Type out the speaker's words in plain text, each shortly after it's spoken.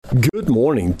Good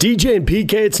morning. DJ and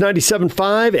PK, it's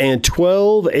 97.5 and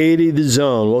 1280 The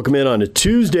Zone. Welcome in on a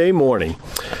Tuesday morning.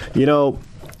 You know,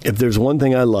 if there's one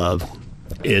thing I love,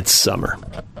 it's summer.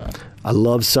 I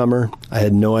love summer. I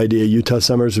had no idea Utah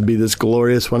summers would be this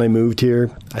glorious when I moved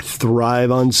here. I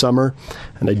thrive on summer,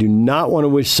 and I do not want to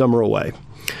wish summer away.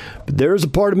 But there is a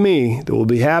part of me that will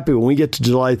be happy when we get to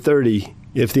July 30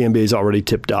 if the NBA's already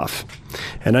tipped off.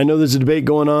 And I know there's a debate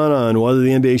going on whether the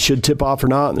NBA should tip off or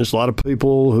not. And there's a lot of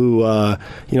people who,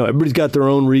 everybody's got their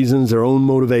own reasons, their own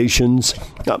motivations,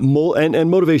 and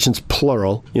motivations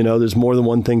plural. You know, there's more than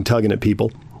one thing tugging at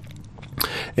people.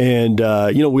 And,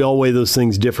 we all weigh those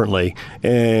things differently.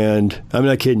 And I'm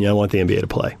not kidding you. I want the NBA to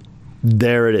play.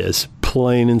 There it is.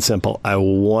 Plain and simple. I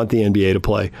want the NBA to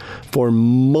play for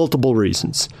multiple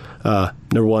reasons.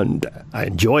 Number one, I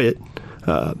enjoy it.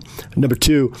 Number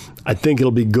two, I think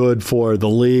it'll be good for the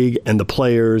league and the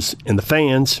players and the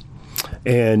fans.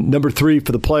 And number three,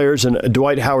 for the players, and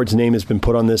Dwight Howard's name has been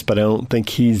put on this, but I don't think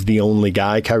he's the only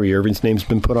guy. Kyrie Irving's name's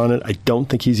been put on it. I don't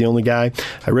think he's the only guy.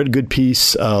 I read a good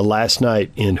piece last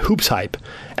night in Hoops Hype,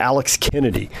 Alex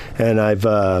Kennedy, and I've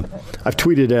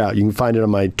tweeted it out. You can find it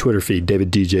on my Twitter feed,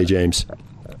 David DJ James.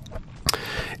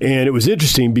 And it was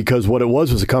interesting because what it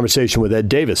was a conversation with Ed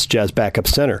Davis, Jazz backup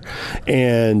center,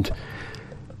 and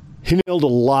he nailed a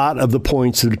lot of the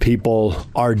points that people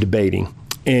are debating.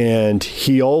 And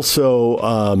he also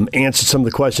answered some of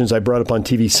the questions I brought up on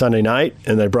TV Sunday night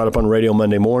and I brought up on radio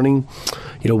Monday morning.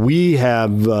 You know, we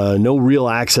have no real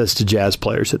access to Jazz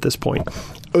players at this point.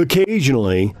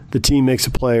 Occasionally, the team makes a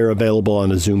player available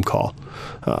on a Zoom call.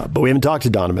 But we haven't talked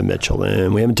to Donovan Mitchell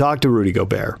and we haven't talked to Rudy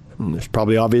Gobert. And there's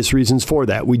probably obvious reasons for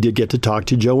that. We did get to talk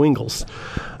to Joe Ingles.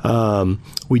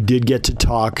 We did get to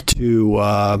talk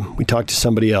to we talked to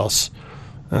somebody else.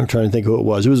 I'm trying to think who it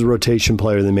was. It was a rotation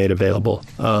player they made available.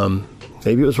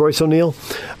 Maybe it was Royce O'Neal.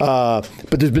 But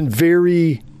there's been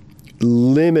very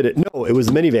limited. No, it was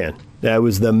the minivan. That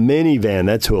was the minivan.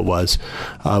 That's who it was.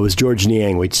 It was George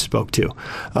Niang we spoke to.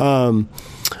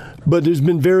 But there's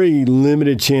been very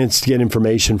limited chance to get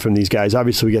information from these guys.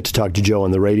 Obviously, we get to talk to Joe on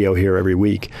the radio here every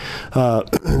week.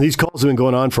 These calls have been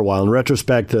going on for a while. In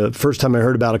retrospect, the first time I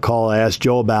heard about a call, I asked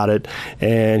Joe about it,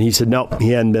 and he said, nope,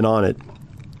 he hadn't been on it.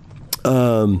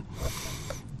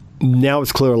 Now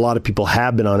it's clear a lot of people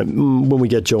have been on it. When we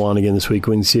get Joe on again this week,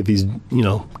 we can see if he's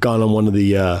gone on one of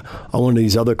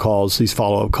these other calls, these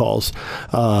follow-up calls.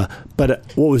 But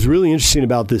what was really interesting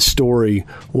about this story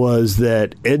was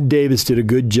that Ed Davis did a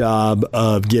good job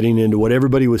of getting into what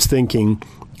everybody was thinking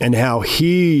and how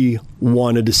he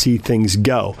wanted to see things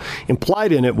go.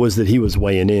 Implied in it was that he was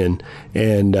weighing in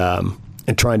and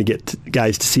trying to get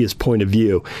guys to see his point of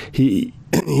view.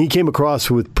 He came across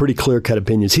with pretty clear-cut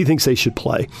opinions. He thinks they should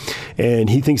play, and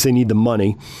he thinks they need the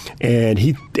money. And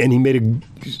he made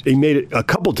it a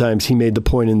couple times. He made the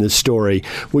point in this story,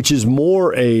 which is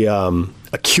more a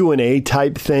Q&A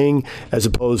type thing as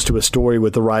opposed to a story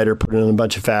with the writer putting in a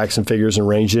bunch of facts and figures and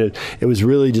arranging it. It was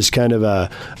really just kind of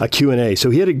a Q&A. So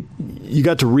you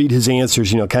got to read his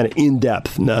answers, kind of in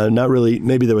depth. Not really.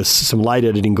 Maybe there was some light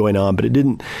editing going on, but it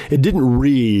didn't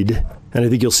read. And I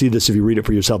think you'll see this if you read it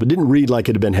for yourself. It didn't read like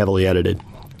it had been heavily edited.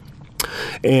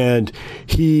 And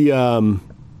he, and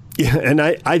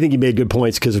I think he made good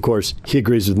points because, of course, he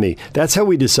agrees with me. That's how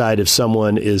we decide if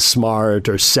someone is smart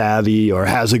or savvy or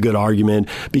has a good argument,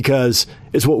 because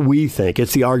it's what we think.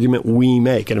 It's the argument we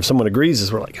make. And if someone agrees with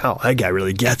us, we're like, oh, that guy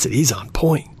really gets it. He's on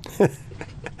point.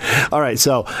 All right,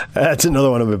 so that's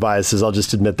another one of my biases. I'll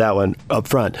just admit that one up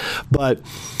front. But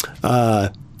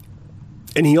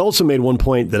and he also made one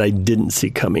point that I didn't see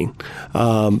coming,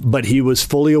 but he was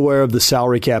fully aware of the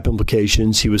salary cap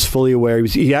implications. He was fully aware.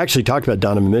 He actually talked about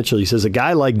Donovan Mitchell. He says a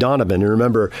guy like Donovan, and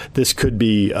remember, this could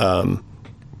be the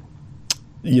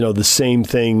same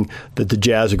thing that the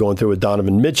Jazz are going through with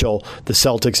Donovan Mitchell, the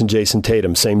Celtics and Jason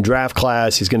Tatum, same draft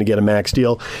class. He's going to get a max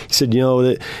deal. He said,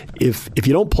 if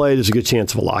you don't play, there's a good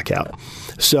chance of a lockout.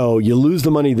 So you lose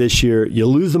the money this year, you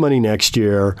lose the money next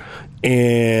year,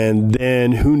 and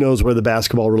then who knows where the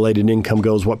basketball-related income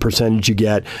goes, what percentage you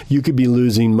get. You could be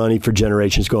losing money for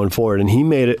generations going forward. And he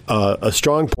made it a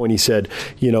strong point. He said,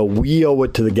 we owe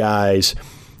it to the guys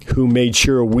who made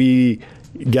sure we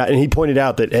got, and he pointed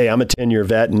out that, hey, I'm a 10-year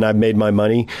vet and I've made my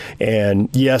money. And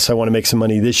yes, I want to make some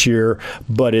money this year,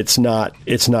 but it's not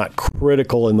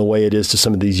critical in the way it is to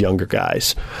some of these younger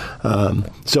guys.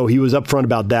 So he was upfront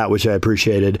about that, which I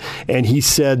appreciated. And he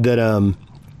said that,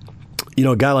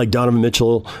 a guy like Donovan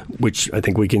Mitchell, which I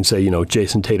think we can say,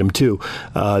 Jason Tatum too,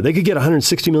 they could get a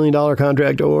 $160 million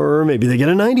contract, or maybe they get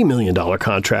a $90 million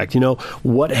contract.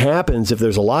 What happens if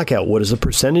there's a lockout? What does the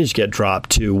percentage get dropped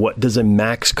to? What does a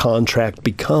max contract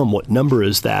become? What number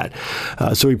is that?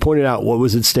 So he pointed out what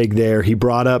was at stake there. He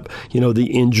brought up, the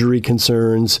injury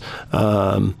concerns.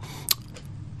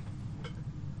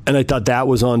 And I thought that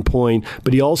was on point.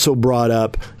 But he also brought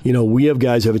up, we have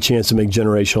guys who have a chance to make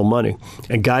generational money.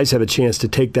 And guys have a chance to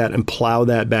take that and plow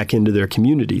that back into their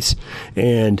communities.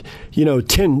 And,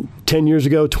 10 years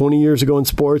ago, 20 years ago in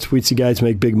sports, we'd see guys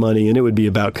make big money, and it would be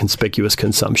about conspicuous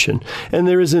consumption. And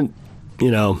there isn't,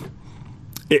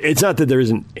 it's not that there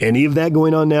isn't any of that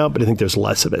going on now, but I think there's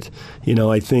less of it.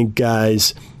 I think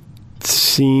guys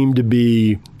seem to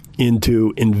be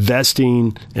into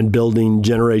investing and building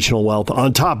generational wealth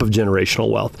on top of generational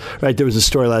wealth, right? There was a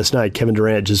story last night. Kevin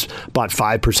Durant just bought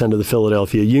 5% of the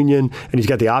Philadelphia Union, and he's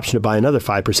got the option to buy another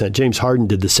 5%. James Harden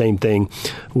did the same thing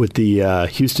with the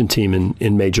Houston team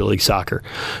in Major League Soccer.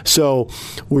 So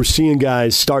we're seeing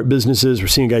guys start businesses. We're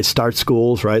seeing guys start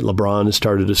schools, right? LeBron has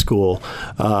started a school.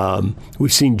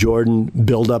 We've seen Jordan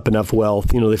build up enough wealth.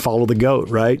 They follow the GOAT,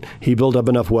 right? He built up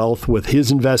enough wealth with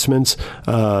his investments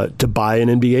to buy an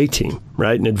NBA team,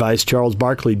 right? And advised Charles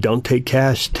Barkley, don't take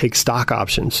cash, take stock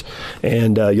options,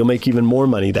 and you'll make even more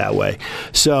money that way.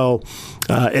 So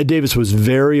Ed Davis was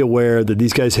very aware that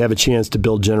these guys have a chance to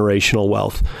build generational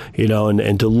wealth,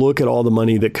 and to look at all the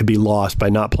money that could be lost by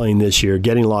not playing this year,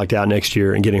 getting locked out next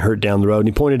year, and getting hurt down the road. And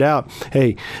he pointed out,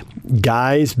 hey,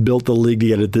 guys built the league to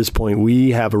get at this point.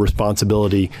 We have a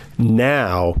responsibility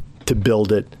now to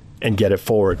build it and get it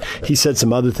forward. He said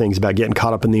some other things about getting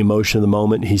caught up in the emotion of the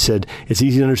moment. He said it's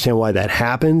easy to understand why that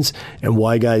happens and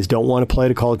why guys don't want to play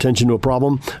to call attention to a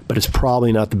problem, but it's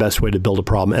probably not the best way to build a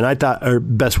problem. Or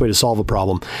best way to solve a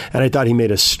problem. And I thought he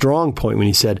made a strong point when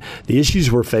he said the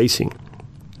issues we're facing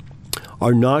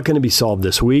are not going to be solved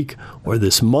this week or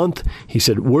this month. He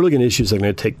said we're looking at issues that are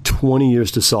going to take 20 years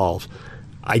to solve.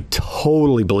 I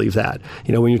totally believe that.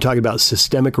 When you're talking about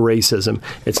systemic racism,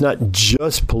 it's not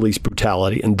just police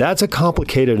brutality, and that's a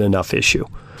complicated enough issue.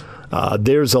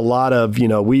 There's a lot of, you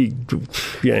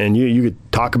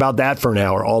could talk about that for an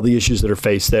hour, all the issues that are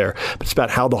faced there. But it's about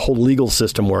how the whole legal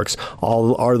system works.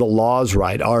 Are the laws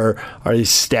right? Are they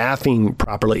staffing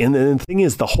properly? And the thing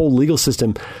is, the whole legal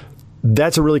system,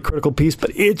 that's a really critical piece, but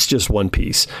it's just one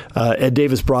piece. Ed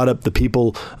Davis brought up the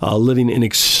people living in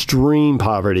extreme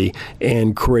poverty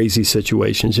and crazy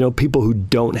situations. People who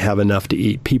don't have enough to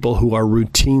eat, people who are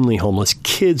routinely homeless,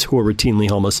 kids who are routinely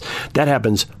homeless. That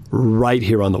happens right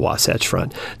here on the Wasatch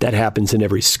Front. That happens in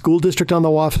every school district on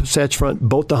the Wasatch Front,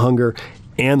 both the hunger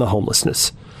and the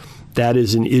homelessness. That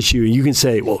is an issue. You can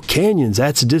say, well, Canyons,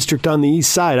 that's a district on the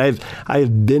east side. I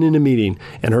have been in a meeting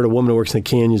and heard a woman who works in the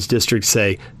Canyons district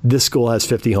say, this school has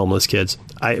 50 homeless kids.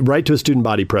 I write to a student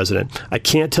body president. I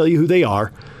can't tell you who they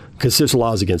are because there's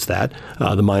laws against that.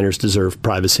 The minors deserve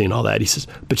privacy and all that. He says,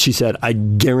 but she said, I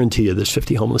guarantee you there's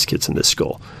 50 homeless kids in this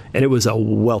school. And it was a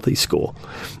wealthy school.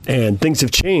 And things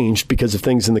have changed because of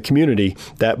things in the community.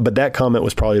 But that comment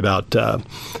was probably about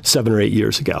 7 or 8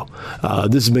 years ago.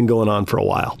 This has been going on for a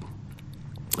while.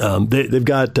 They've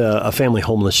got a family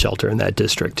homeless shelter in that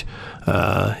district,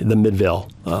 the Midvale.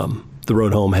 The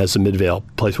road home has the Midvale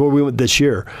place where we went this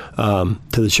year to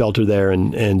the shelter there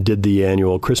and did the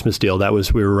annual Christmas deal.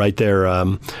 We were right there,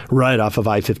 right off of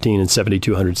I-15 and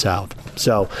 7200 South.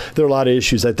 So there are a lot of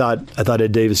issues. I thought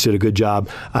Ed Davis did a good job.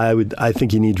 I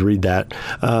think you need to read that.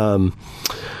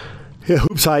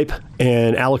 Hoops Hype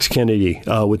and Alex Kennedy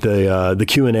with the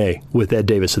Q&A with Ed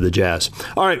Davis of the Jazz.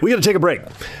 All right, we got to take a break.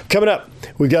 Coming up,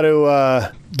 we got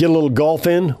to get a little golf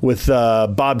in with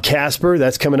Bob Casper.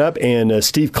 That's coming up, and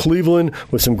Steve Cleveland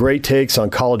with some great takes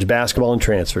on college basketball and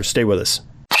transfers. Stay with us.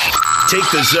 Take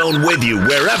the Zone with you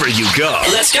wherever you go.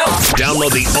 Let's go.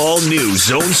 Download the all-new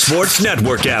Zone Sports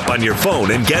Network app on your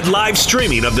phone and get live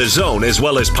streaming of the Zone as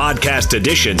well as podcast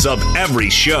editions of every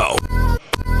show.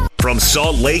 From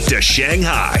Salt Lake to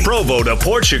Shanghai, Provo to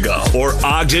Portugal, or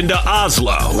Ogden to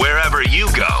Oslo, wherever you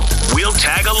go, we'll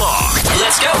tag along.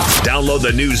 Let's go. Download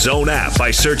the new Zone app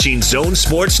by searching Zone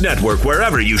Sports Network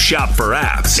wherever you shop for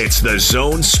apps. It's the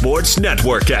Zone Sports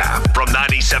Network app from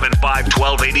 97.5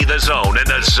 1280 The Zone and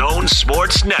the Zone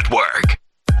Sports Network.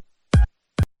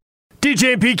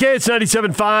 DJ and PK, it's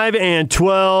 97.5 and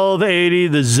 1280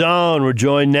 The Zone. We're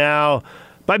joined now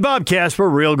by Bob Casper,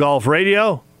 Real Golf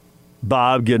Radio.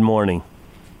 Bob, good morning.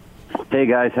 Hey,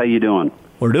 guys. How you doing?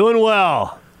 We're doing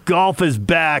well. Golf is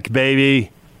back,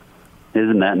 baby.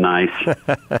 Isn't that nice?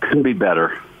 Couldn't be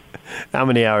better. How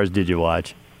many hours did you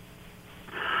watch?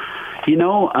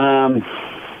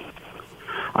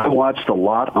 I watched a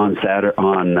lot on Saturday,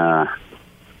 on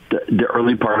the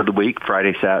early part of the week,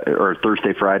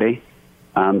 Thursday, Friday.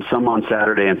 Some on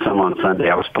Saturday and some on Sunday.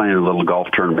 I was playing a little golf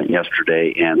tournament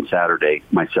yesterday and Saturday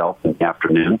myself in the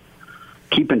afternoon,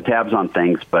 keeping tabs on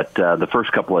things. But the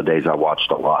first couple of days, I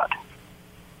watched a lot.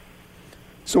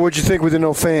 So what'd you think with the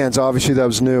no fans? Obviously, that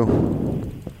was new.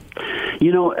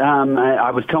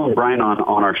 I was telling Brian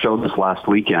on our show this last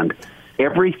weekend,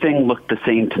 everything looked the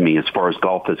same to me as far as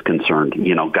golf is concerned.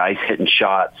 Guys hitting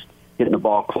shots, hitting the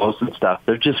ball close and stuff.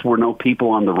 There just were no people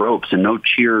on the ropes and no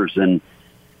cheers and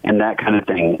that kind of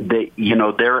thing.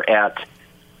 They're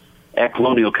at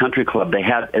Colonial Country Club.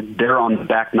 They're on the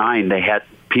back nine. They had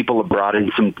people brought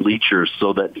in some bleachers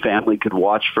so that family could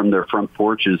watch from their front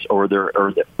porches or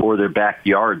their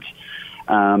backyards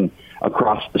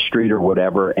across the street or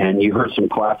whatever. And you heard some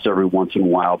claps every once in a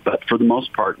while, but for the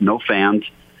most part, no fans.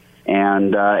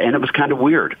 And it was kind of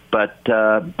weird, but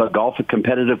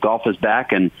competitive golf is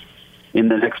back, and in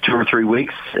the next 2 or 3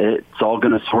 weeks, it's all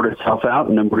going to sort itself out,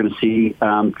 and then we're going to see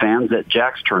fans at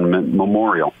Jack's Tournament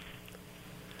Memorial.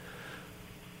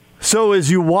 So as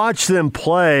you watch them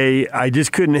play, I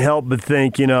just couldn't help but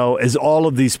think, as all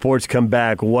of these sports come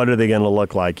back, what are they going to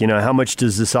look like? How much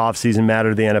does this offseason matter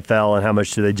to the NFL, and how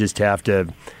much do they just have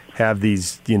to have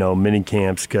these, mini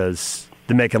camps because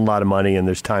they're making a lot of money and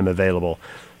there's time available?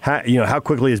 How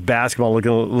quickly is basketball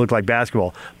going to look like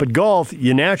basketball? But golf,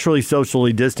 you naturally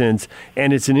socially distance,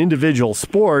 and it's an individual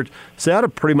sport, so they ought to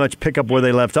pretty much pick up where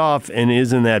they left off, and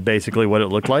isn't that basically what it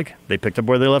looked like? They picked up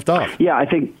where they left off. Yeah, I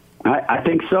think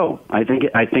so. I think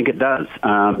it does.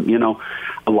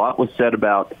 A lot was said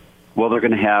about, well, they're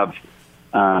going to have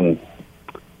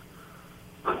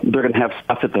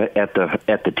stuff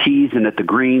at the tees and at the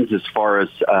greens as far as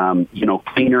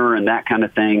cleaner and that kind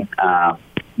of thing.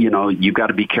 You've got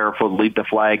to be careful to leave the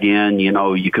flag in. You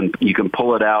can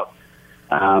pull it out,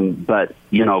 but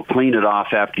clean it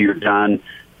off after you're done.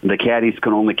 The caddies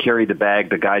can only carry the bag.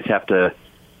 The guys have to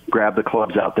grab the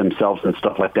clubs out themselves and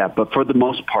stuff like that. But for the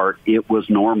most part, it was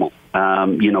normal.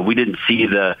 We didn't see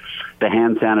the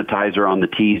hand sanitizer on the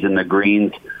tees and the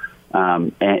greens,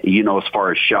 as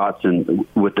far as shots and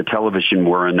with the television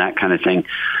were and that kind of thing.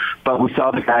 But we saw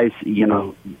the guys,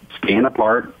 staying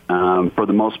apart. For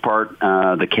the most part,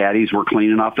 the caddies were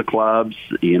cleaning off the clubs,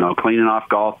 cleaning off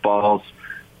golf balls.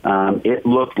 It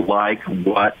looked like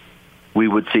what we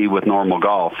would see with normal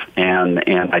golf. And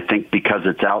I think because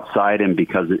it's outside and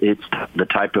because it's the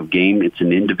type of game, it's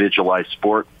an individualized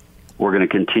sport, we're going to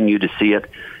continue to see it.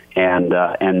 And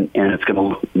it's going to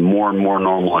look more and more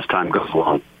normal as time goes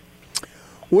along.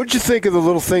 What did you think of the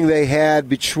little thing they had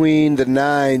between the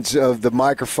nines of the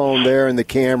microphone there and the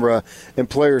camera and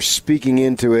players speaking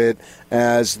into it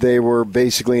as they were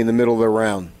basically in the middle of their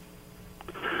round?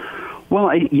 Well,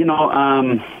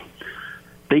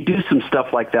 they do some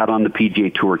stuff like that on the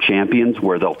PGA Tour Champions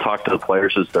where they'll talk to the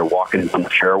players as they're walking down the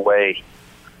fairway.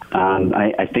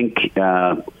 I think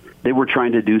they were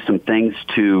trying to do some things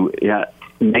to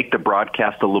make the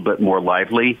broadcast a little bit more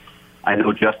lively. I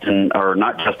know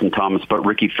not Justin Thomas, but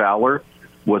Ricky Fowler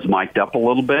was mic'd up a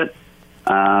little bit.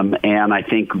 And I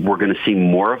think we're going to see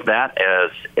more of that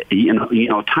as,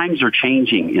 times are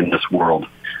changing in this world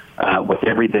with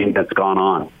everything that's gone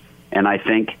on. And I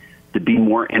think to be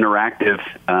more interactive,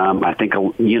 I think,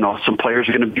 some players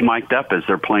are going to be mic'd up as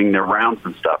they're playing their rounds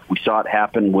and stuff. We saw it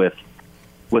happen with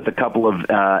a couple of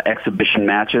exhibition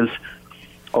matches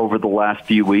over the last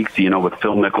few weeks, with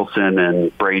Phil Mickelson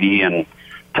and Brady and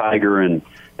Tiger and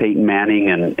Peyton Manning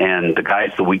and the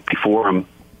guys the week before him.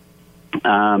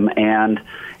 And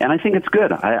I think it's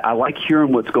good. I like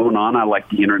hearing what's going on. I like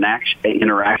the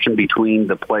interaction between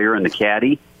the player and the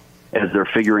caddy as they're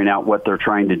figuring out what they're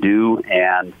trying to do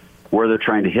and where they're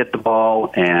trying to hit the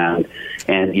ball and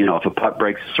if a putt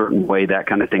breaks a certain way, that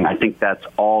kind of thing. I think that's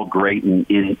all great and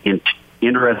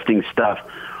interesting stuff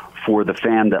for the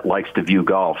fan that likes to view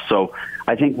golf. So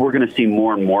I think we're going to see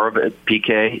more and more of it,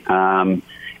 PK.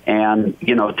 And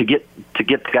to get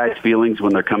the guys' feelings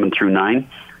when they're coming through nine,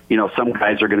 some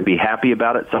guys are going to be happy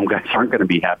about it. Some guys aren't going to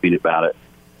be happy about it.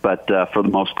 But for the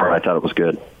most part, I thought it was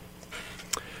good.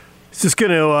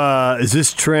 Is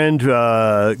this trend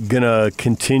gonna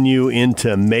continue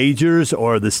into majors,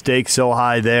 or are the stakes so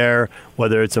high there,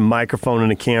 whether it's a microphone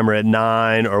and a camera at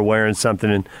 9 or wearing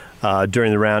something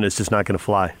during the round, it's just not going to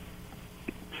fly?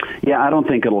 Yeah, I don't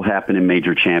think it'll happen in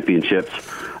major championships.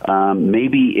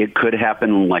 Maybe it could happen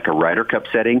in like a Ryder Cup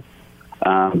setting,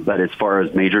 but as far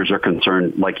as majors are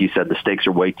concerned, like you said, the stakes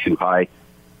are way too high.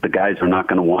 The guys are not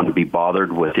going to want to be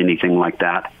bothered with anything like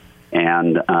that.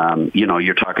 And,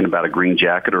 you're talking about a green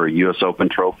jacket or a U.S. Open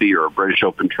trophy or a British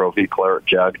Open trophy, claret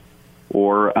jug,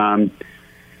 or,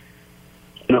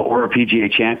 or a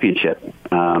PGA Championship.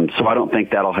 So I don't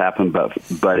think that'll happen.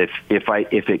 But if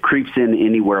it creeps in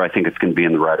anywhere, I think it's going to be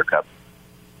in the Ryder Cup.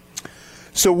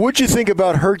 So what'd you think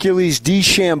about Hercules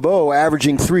DeChambeau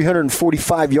averaging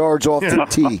 345 yards off the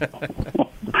tee?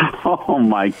 Oh,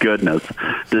 my goodness.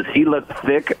 Does he look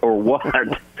thick or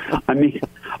what? I mean,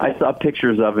 I saw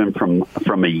pictures of him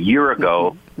from a year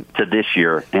ago to this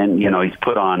year, and, he's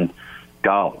put on,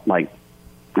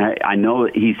 I know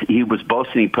he was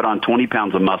boasting he put on 20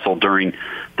 pounds of muscle during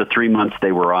the 3 months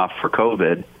they were off for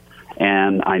COVID.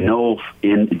 And I know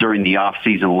during the off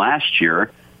season last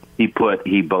year, he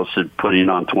boasted putting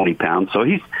on 20 pounds. So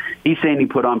he's saying he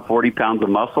put on 40 pounds of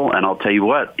muscle, and I'll tell you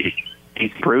what,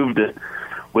 he's proved it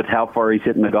with how far he's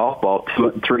hitting the golf ball,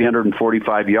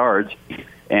 345 yards,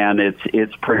 and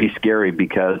it's pretty scary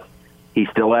because he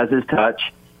still has his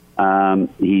touch.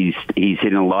 He's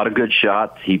hitting a lot of good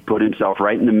shots. He put himself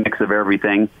right in the mix of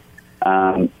everything,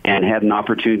 and had an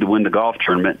opportunity to win the golf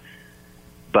tournament.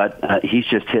 But he's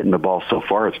just hitting the ball so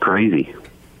far, it's crazy.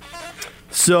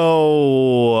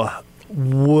 So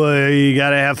you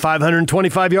got to have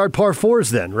 525-yard par fours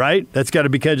then, right? That's got to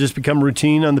become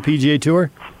routine on the PGA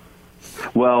Tour?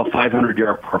 Well,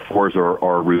 500-yard par fours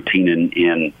are routine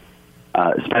in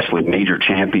especially major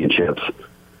championships.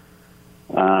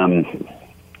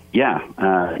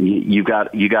 You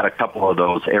got a couple of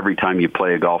those every time you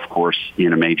play a golf course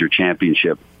in a major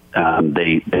championship.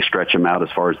 They stretch them out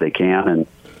as far as they can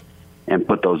and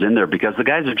put those in there because the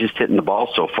guys are just hitting the ball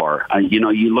so far.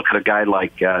 You look at a guy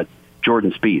like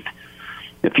Jordan Spieth.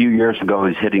 A few years ago,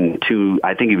 he's hitting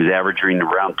I think he was averaging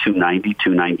around 290,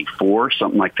 294,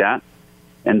 something like that.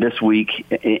 And this week,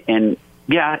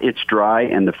 it's dry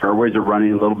and the fairways are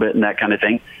running a little bit and that kind of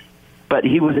thing. But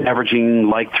he was averaging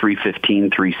like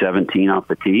 315, 317 off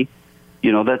the tee.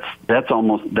 That's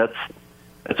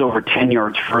over 10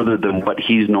 yards further than what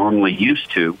he's normally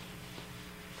used to.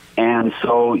 And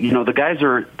so, the guys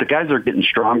are getting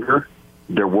stronger.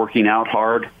 They're working out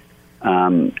hard,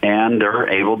 and they're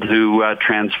able to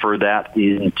transfer that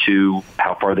into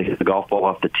how far they hit the golf ball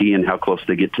off the tee and how close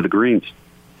they get to the greens.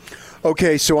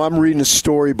 Okay, so I'm reading a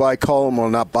story by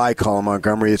not by Colin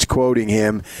Montgomery, it's quoting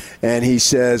him, and he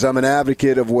says, I'm an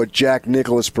advocate of what Jack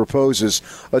Nicklaus proposes,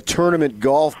 a tournament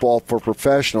golf ball for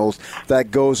professionals that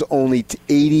goes only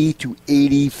 80 to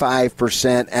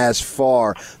 85% as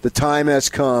far. The time has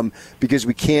come because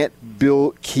we can't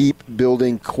keep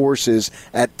building courses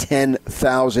at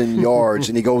 10,000 yards,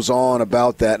 and he goes on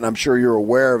about that, and I'm sure you're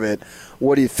aware of it.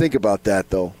 What do you think about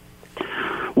that, though?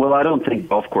 Well, I don't think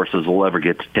golf courses will ever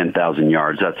get to 10,000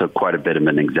 yards. That's quite a bit of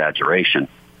an exaggeration.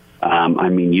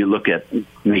 You look at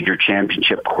major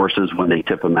championship courses when they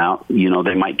tip them out,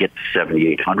 they might get to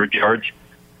 7,800 yards.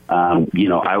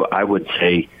 I would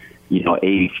say,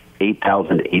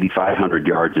 8,000 to 8,500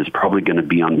 yards is probably going to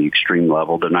be on the extreme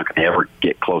level. They're not going to ever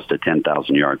get close to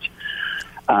 10,000 yards.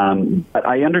 But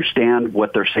I understand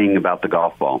what they're saying about the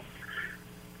golf ball.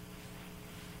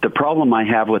 The problem I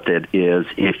have with it is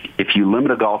if you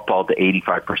limit a golf ball to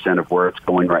 85% of where it's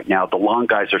going right now, the long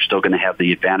guys are still going to have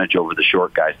the advantage over the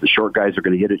short guys. The short guys are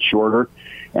going to hit it shorter,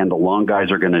 and the long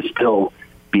guys are going to still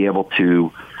be able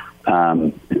to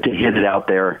hit it out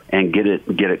there and get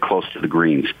it close to the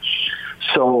greens.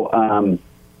 So,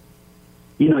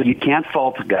 you can't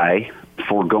fault a guy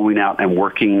for going out and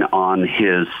working on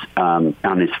his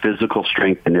physical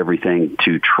strength and everything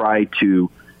to try to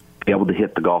be able to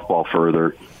hit the golf ball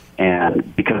further,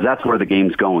 and because that's where the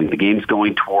game's going. The game's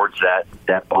going towards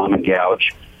that bomb and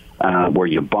gouge, where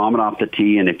you bomb it off the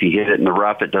tee, and if you hit it in the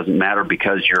rough, it doesn't matter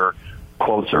because you're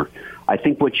closer. I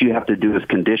think what you have to do is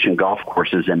condition golf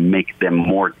courses and make them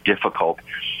more difficult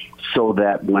so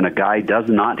that when a guy does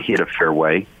not hit a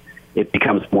fairway, it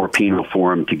becomes more penal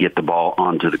for him to get the ball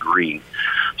onto the green.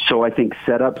 So I think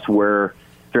setups where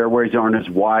fairways aren't as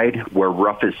wide, where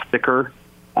rough is thicker,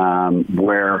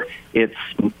 where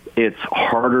it's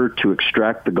harder to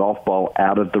extract the golf ball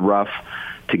out of the rough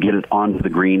to get it onto the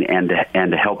green and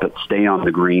to help it stay on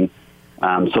the green.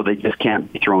 So they just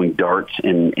can't be throwing darts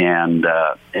and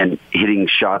hitting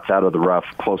shots out of the rough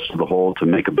close to the hole to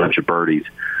make a bunch of birdies.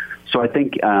 So I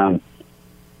think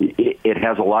it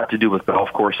has a lot to do with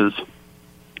golf courses.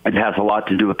 It has a lot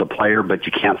to do with the player, but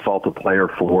you can't fault the player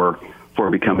for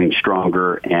becoming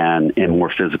stronger and more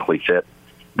physically fit.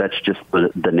 That's just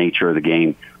the nature of the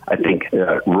game. I think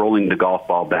rolling the golf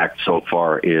ball back so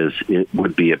far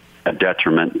would be a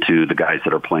detriment to the guys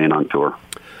that are playing on tour.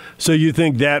 So you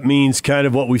think that means kind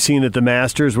of what we've seen at the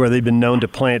Masters where they've been known to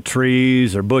plant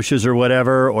trees or bushes or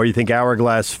whatever, or you think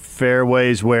hourglass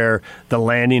fairways where the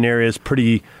landing area is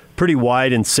pretty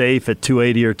wide and safe at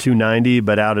 280 or 290,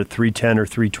 but out at 310 or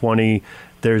 320,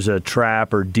 there's a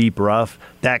trap or deep rough,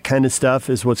 that kind of stuff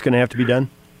is what's going to have to be done?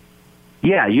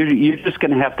 Yeah, you're just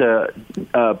going to have to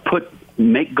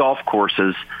make golf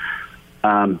courses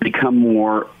become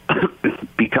more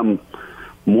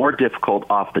difficult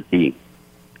off the tee.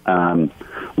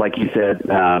 Like you said,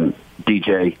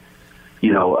 DJ,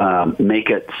 make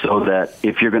it so that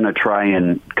if you're going to try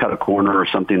and cut a corner or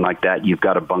something like that, you've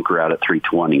got a bunker out at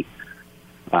 320,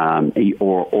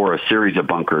 or a series of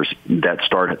bunkers that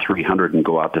start at 300 and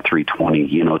go out to 320.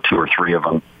 2 or 3 of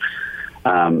them.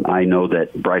 I know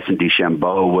that Bryson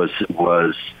DeChambeau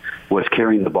was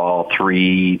carrying the ball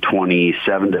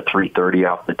 327 to 330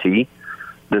 off the tee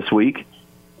this week,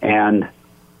 and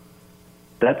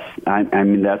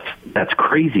that's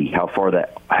crazy how far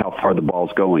the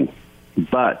ball's going.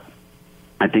 But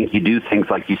I think you do things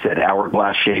like you said,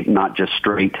 hourglass shape, not just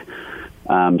straight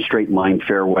line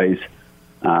fairways.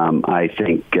 I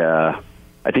think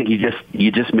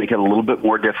you just make it a little bit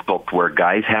more difficult to where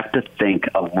guys have to think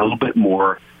a little bit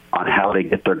more on how they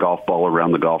get their golf ball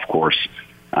around the golf course,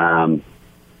 and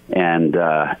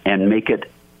make it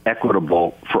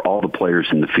equitable for all the players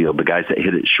in the field, the guys that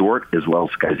hit it short as well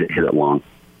as the guys that hit it long.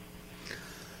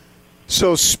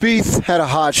 So Spieth had a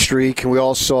hot streak, and we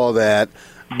all saw that.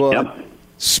 But Yep.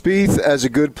 Spieth as a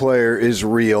good player is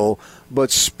real, but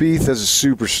Spieth as a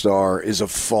superstar is a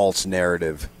false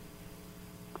narrative.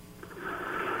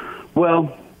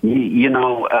 Well,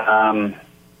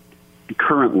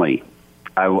 currently,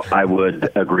 I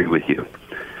would agree with you.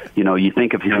 You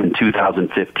think of him in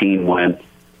 2015 when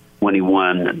he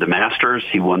won the Masters,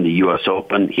 he won the U.S.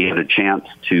 Open, he had a chance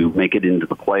to make it into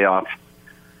the playoff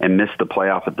and missed the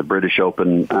playoff at the British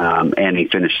Open, and he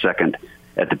finished second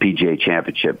at the PGA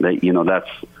Championship.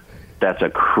 That's a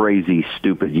crazy,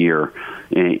 stupid year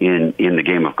in the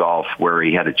game of golf, where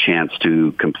he had a chance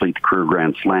to complete the career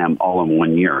Grand Slam all in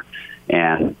 1 year.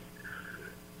 And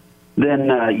then,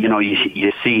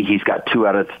 you see he's got 2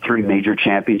 out of 3 major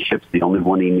championships. The only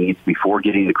one he needs before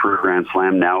getting the career Grand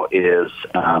Slam now is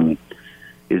the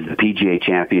PGA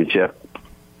Championship.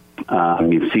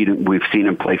 We've seen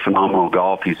him play phenomenal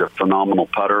golf. He's a phenomenal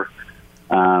putter.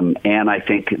 And I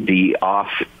think the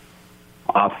off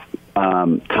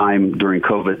time during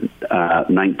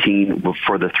COVID-19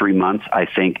 for the 3 months, I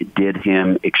think did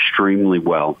him extremely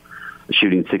well,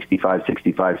 shooting 65,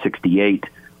 65, 68,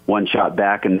 one shot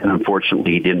back, and then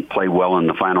unfortunately he didn't play well in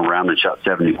the final round and shot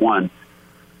 71.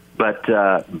 But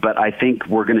I think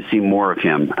we're going to see more of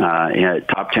him.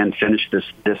 Top 10 finish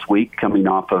this week, coming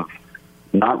off of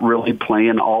not really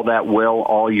playing all that well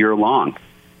all year long.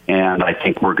 And I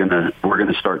think we're gonna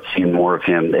start seeing more of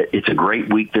him. It's a great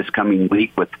week this coming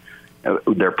week with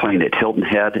they're playing at Hilton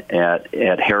Head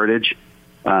at Heritage,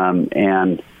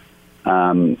 and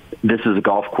this is a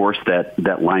golf course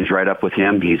that lines right up with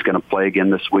him. He's going to play again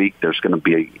this week. There's going to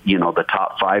be the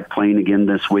top 5 playing again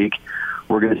this week.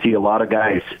 We're going to see a lot of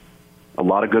guys, a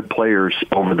lot of good players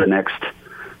over the next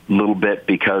little bit,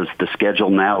 because the schedule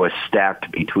now is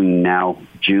stacked between now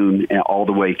June and all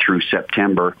the way through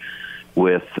September,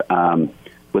 with a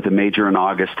major in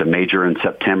August, a major in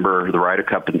September, the Ryder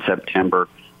Cup in September,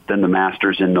 then the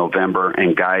Masters in November,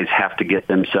 and guys have to get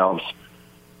themselves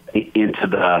into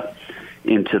the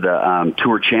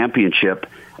Tour Championship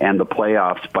and the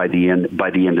playoffs by the end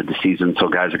of the season. So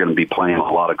guys are going to be playing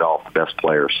a lot of golf, the best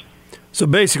players. So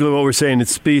basically what we're saying at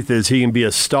Spieth is he can be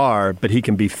a star, but he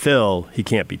can be Phil. He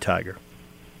can't be Tiger.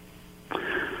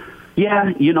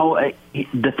 Yeah,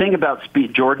 the thing about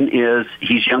Spieth, Jordan, is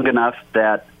he's young enough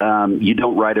that you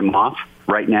don't write him off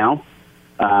right now.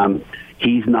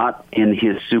 He's not in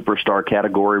his superstar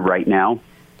category right now,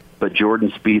 but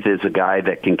Jordan Spieth is a guy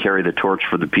that can carry the torch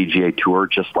for the PGA Tour,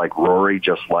 just like Rory,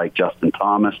 just like Justin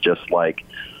Thomas, just like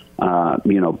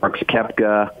Brooks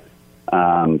Koepka,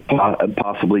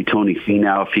 possibly Tony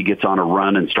Finau if he gets on a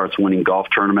run and starts winning golf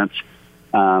tournaments.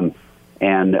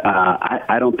 And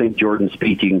I don't think Jordan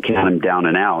Spieth, you can count him down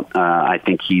and out. I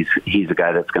think he's a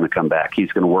guy that's going to come back.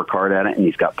 He's going to work hard at it, and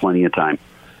he's got plenty of time.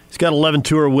 He's got 11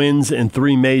 tour wins and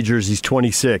 3 majors. He's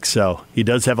 26, so he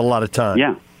does have a lot of time.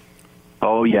 Yeah.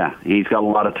 Oh, yeah. He's got a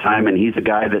lot of time, and he's a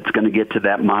guy that's going to get to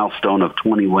that milestone of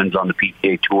 20 wins on the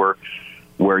PGA Tour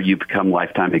where you become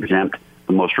lifetime exempt.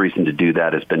 The most recent to do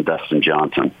that has been Dustin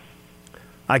Johnson.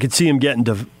 I could see him getting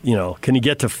to, can he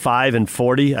get to 5 and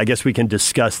 40? I guess we can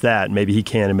discuss that. Maybe he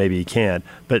can and maybe he can't.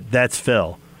 But that's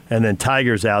Phil. And then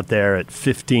Tiger's out there at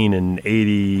 15 and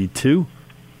 82.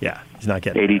 Yeah, he's not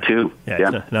getting 82. There.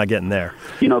 Yeah, he's not getting there.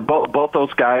 Both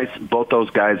those guys,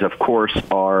 of course,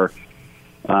 are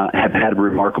have had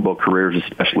remarkable careers,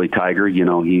 especially Tiger.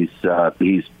 He's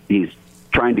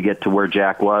trying to get to where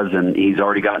Jack was, and he's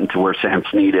already gotten to where Sam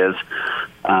Snead is.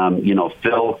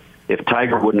 Phil, if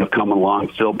Tiger wouldn't have come along,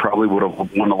 Phil probably would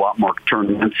have won a lot more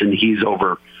tournaments, and he's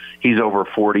over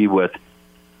 40 with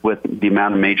the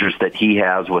amount of majors that he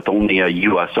has, with only a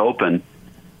U.S. Open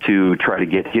to try to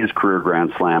get his career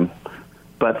Grand Slam.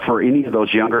 But for any of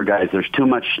those younger guys, there's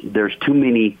too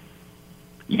many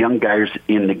young guys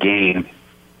in the game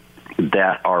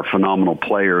that are phenomenal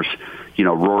players.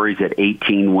 Rory's at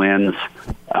 18 wins.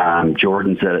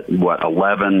 Jordan's at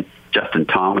 11. Justin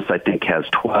Thomas, I think, has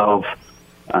 12.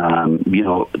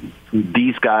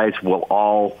 These guys will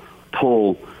all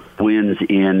pull wins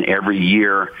in every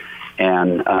year,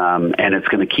 and it's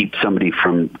going to keep somebody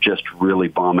from just really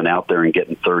bombing out there and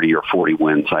getting 30 or 40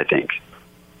 wins, I think.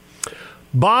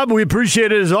 Bob, we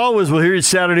appreciate it as always. We'll hear you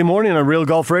Saturday morning on Real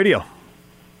Golf Radio.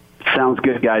 Sounds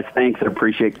good, guys. Thanks. I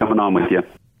appreciate coming on with you.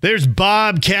 There's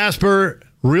Bob Casper,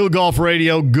 Real Golf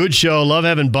Radio. Good show. Love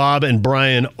having Bob and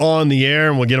Brian on the air,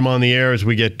 and we'll get them on the air as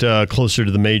we get closer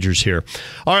to the majors here.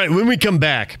 All right, when we come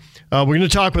back, we're going to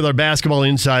talk with our basketball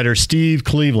insider, Steve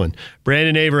Cleveland.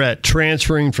 Brandon Averette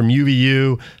transferring from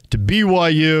UVU to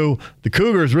BYU. The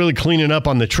Cougars really cleaning up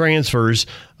on the transfers.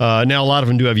 Now a lot of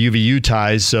them do have UVU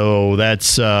ties, so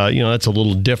that's that's a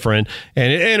little different,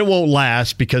 and it won't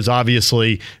last because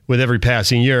obviously with every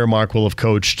passing year, Mark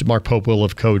Pope will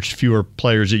have coached fewer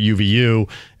players at UVU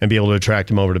and be able to attract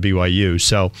them over to BYU.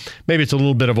 So maybe it's a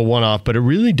little bit of a one-off, but it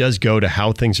really does go to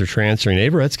how things are transferring.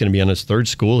 Averette's going to be on his third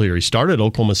school here. He started at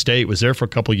Oklahoma State, was there for a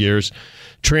couple of years,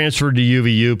 transferred to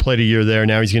UVU, played a year there.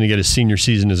 Now he's going to get his senior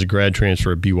season as a grad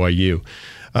transfer at BYU.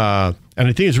 And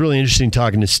I think it's really interesting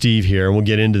talking to Steve here, and we'll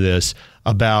get into this,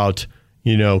 about,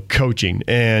 coaching.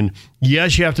 And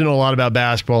yes, you have to know a lot about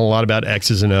basketball, a lot about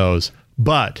X's and O's,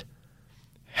 but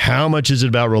how much is it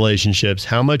about relationships?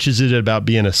 How much is it about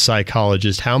being a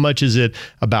psychologist? How much is it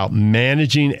about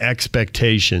managing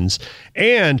expectations?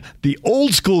 And the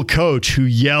old school coach who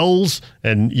yells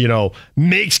and,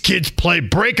 makes kids play,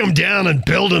 break them down and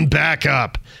build them back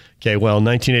up. Okay, well,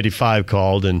 1985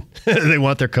 called, and they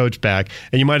want their coach back,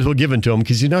 and you might as well give it to him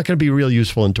because he's not going to be real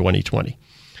useful in 2020.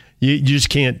 You just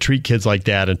can't treat kids like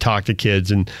that and talk to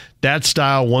kids. And that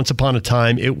style, once upon a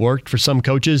time, it worked for some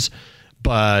coaches,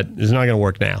 but it's not going to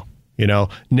work now.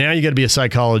 Now you got to be a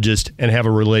psychologist and have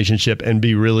a relationship and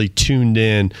be really tuned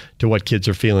in to what kids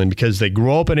are feeling, because they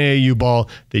grow up in AAU ball,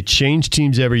 they change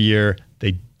teams every year,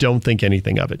 they don't think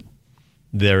anything of it.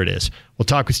 There it is. We'll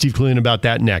talk with Steve Cleveland about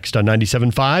that next on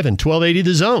 97.5 and 1280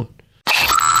 The Zone.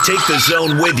 Take the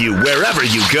Zone with you wherever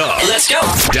you go. Let's go.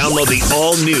 Download the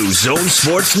all-new Zone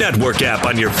Sports Network app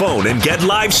on your phone and get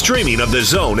live streaming of The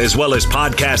Zone as well as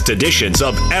podcast editions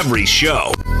of every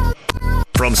show.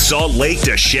 From Salt Lake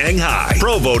to Shanghai,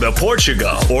 Provo to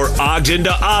Portugal, or Ogden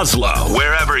to Oslo,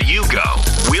 wherever you go,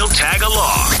 we'll tag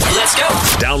along. Let's go.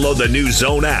 Download the new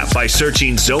Zone app by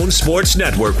searching Zone Sports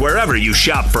Network wherever you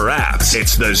shop for apps.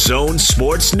 It's the Zone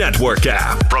Sports Network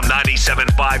app from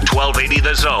 97.5 1280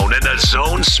 The Zone and the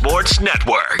Zone Sports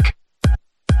Network.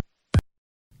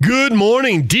 Good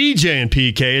morning, DJ and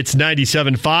PK. It's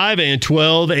 97.5 and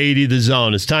 1280 The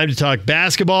Zone. It's time to talk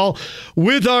basketball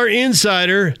with our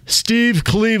insider, Steve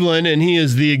Cleveland, and he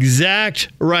is the exact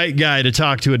right guy to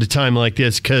talk to at a time like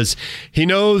this because he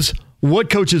knows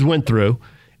what coaches went through,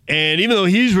 and even though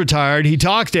he's retired, he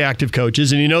talks to active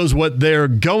coaches, and he knows what they're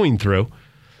going through,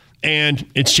 and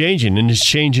it's changing, and it's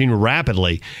changing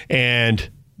rapidly. And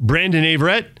Brandon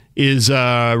Averette is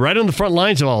right on the front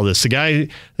lines of all this. The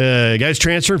guy's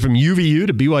transferring from UVU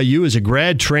to BYU as a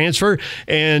grad transfer.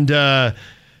 And,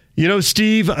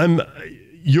 Steve,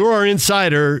 you're our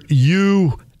insider.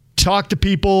 You talk to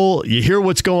people. You hear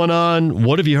what's going on.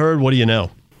 What have you heard? What do you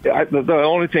know? The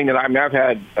only thing that I've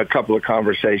had a couple of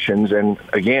conversations, and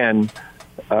again,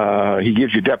 he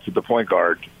gives you depth at the point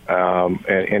guard.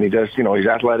 And he does, he's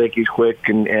athletic, he's quick,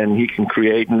 and he can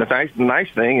create. And the nice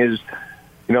thing is,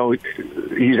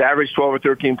 he's averaged 12 or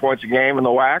 13 points a game in the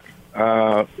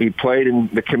WAC. He played in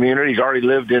the community. He's already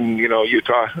lived in,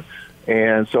 Utah.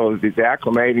 And so the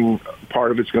acclimating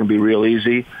part of it's going to be real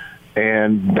easy.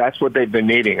 And that's what they've been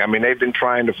needing. I mean, they've been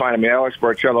trying to find, Alex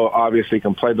Barcello obviously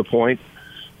can play the point,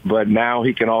 but now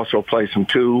he can also play some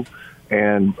two.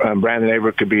 And Brandon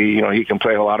Averette could be, he can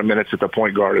play a lot of minutes at the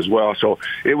point guard as well. So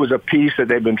it was a piece that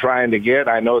they've been trying to get.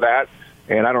 I know that.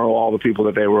 And I don't know all the people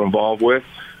that they were involved with.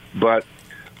 But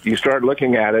you start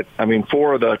looking at it,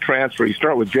 for the transfer, you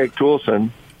start with Jake Toulson,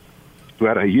 who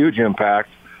had a huge impact,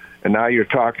 and now you're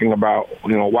talking about,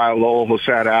 Wyatt Lowell, who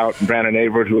sat out, and Brandon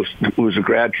Averette, who was a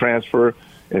grad transfer,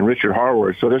 and Richard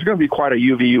Harward. So there's going to be quite a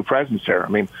UVU presence there.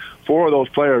 4 of those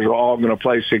players are all going to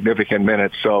play significant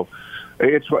minutes. So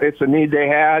it's a need they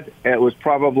had. And it was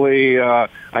probably I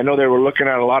know they were looking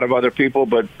at a lot of other people,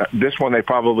 but this one they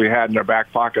probably had in their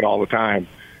back pocket all the time.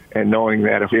 And knowing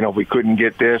that if we couldn't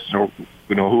get this or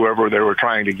whoever they were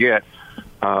trying to get,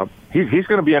 he's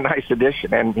going to be a nice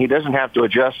addition, and he doesn't have to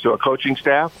adjust to a coaching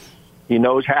staff. He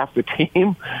knows half the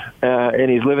team,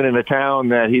 and he's living in a town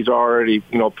that he's already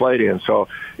played in. So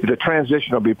the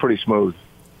transition will be pretty smooth.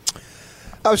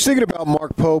 I was thinking about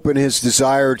Mark Pope and his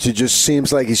desire to just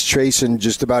seems like he's chasing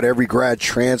just about every grad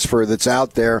transfer that's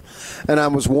out there. And I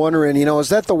was wondering, is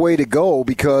that the way to go?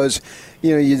 Because,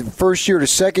 first year to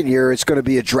second year, it's going to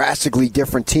be a drastically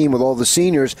different team with all the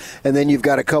seniors. And then you've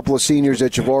got a couple of seniors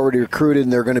that you've already recruited,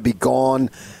 and they're going to be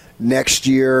gone next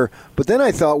year. But then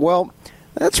I thought, well,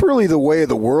 that's really the way of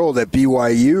the world at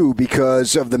BYU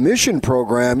because of the mission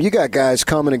program. You got guys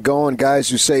coming and going, guys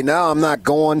who say, no, I'm not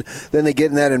going. Then they get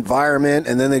in that environment,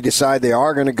 and then they decide they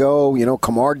are going to go.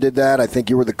 Kamar did that. I think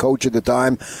you were the coach at the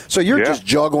time. So you're just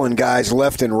juggling guys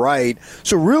left and right.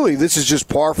 So really, this is just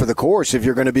par for the course if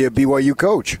you're going to be a BYU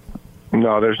coach.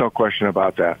 No, there's no question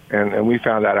about that. And we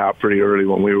found that out pretty early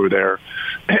when we were there.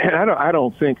 And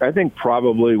I think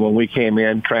probably when we came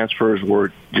in, transfers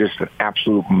were just an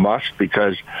absolute must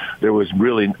because there was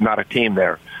really not a team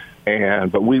there.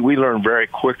 But we learned very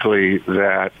quickly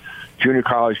that junior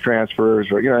college transfers,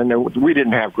 and we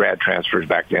didn't have grad transfers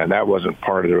back then. That wasn't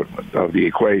part of the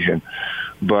equation.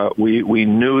 But we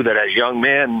knew that as young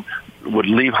men would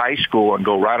leave high school and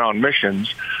go right on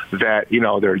missions, that,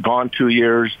 they're gone 2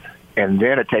 years, and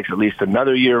then it takes at least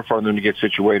another year for them to get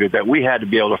situated, that we had to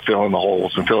be able to fill in the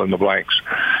holes and fill in the blanks.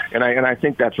 And I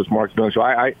think that's what Mark's doing. So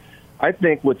I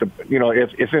think with the,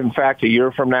 if in fact a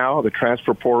year from now the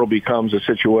transfer portal becomes a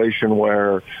situation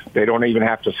where they don't even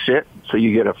have to sit, so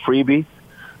you get a freebie,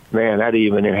 man, that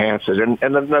even enhances. And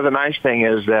the nice thing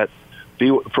is that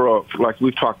like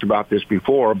we've talked about this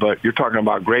before, but you're talking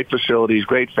about great facilities,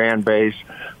 great fan base.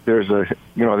 There's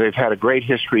they've had a great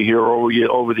history here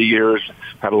over the years,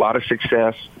 had a lot of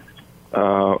success.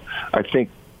 I think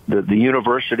the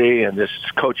university and this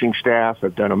coaching staff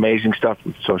have done amazing stuff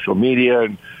with social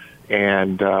media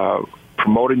and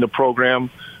promoting the program.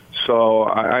 So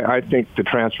I think the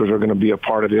transfers are going to be a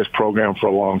part of this program for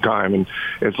a long time. And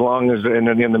as long as and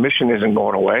the mission isn't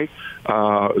going away.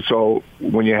 So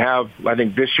when you have, I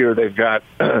think this year they've got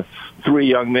 3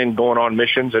 young men going on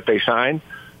missions that they signed.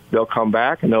 They'll come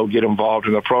back and they'll get involved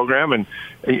in the program. And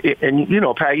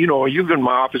Pat, you've been in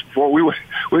my office before.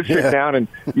 We'd sit down and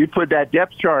you'd put that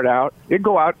depth chart out. It'd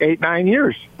go out 8-9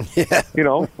 years. Yeah.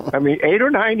 8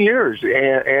 or 9 years.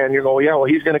 And you go, well,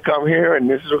 he's going to come here and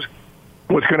this is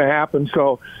what's going to happen.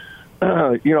 So,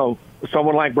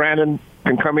 someone like Brandon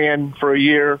can come in for a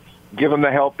year, give them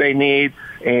the help they need,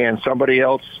 and somebody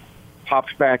else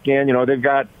hops back in. They've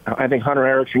got, I think Hunter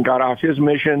Erickson got off his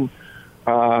mission.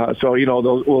 So,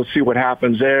 we'll see what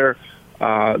happens there.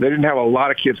 They didn't have a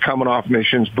lot of kids coming off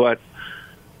missions, but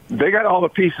they got all the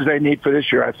pieces they need for this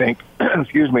year, I think.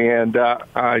 Excuse me. And,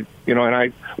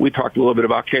 we talked a little bit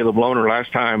about Caleb Lohner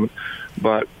last time,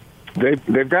 but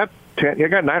they've got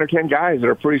 9 or 10 guys that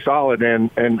are pretty solid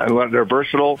and they're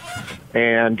versatile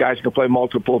and guys can play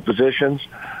multiple positions.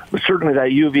 But certainly that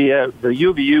the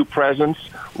UVU presence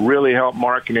really helped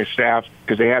Mark and his staff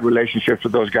because they had relationships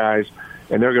with those guys,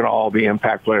 and they're going to all be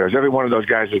impact players. Every one of those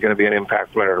guys is going to be an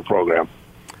impact player in the program.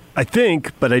 I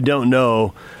think, but I don't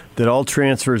know, that all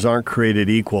transfers aren't created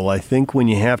equal. I think when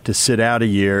you have to sit out a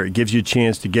year, it gives you a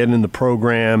chance to get in the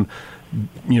program,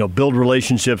 build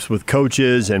relationships with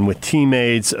coaches and with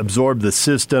teammates, absorb the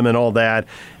system and all that,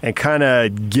 and kind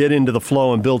of get into the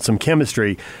flow and build some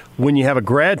chemistry. When you have a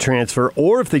grad transfer,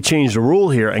 or if they change the rule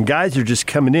here and guys are just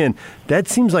coming in, that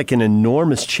seems like an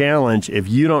enormous challenge if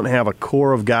you don't have a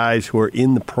core of guys who are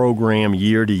in the program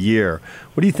year to year.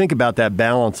 What do you think about that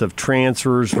balance of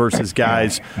transfers versus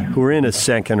guys who are in a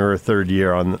second or a third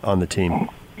year on the team?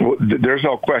 Well, there's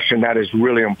no question that is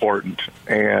really important,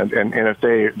 and if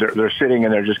they're sitting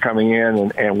and they're just coming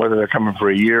in, and whether they're coming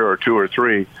for a year or 2 or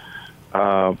 3,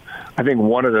 I think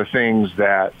one of the things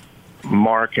that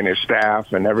Mark and his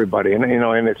staff and everybody, and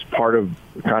it's part of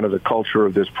kind of the culture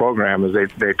of this program,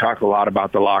 is they talk a lot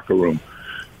about the locker room,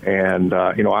 and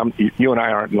you and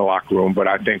I aren't in the locker room, but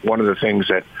I think one of the things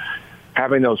that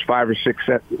having those 5 or 6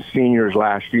 seniors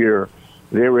last year,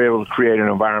 they were able to create an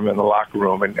environment in the locker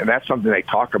room, and that's something they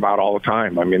talk about all the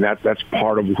time. I mean, that's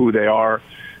part of who they are,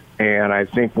 and I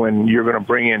think when you're going to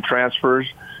bring in transfers,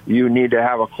 you need to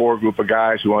have a core group of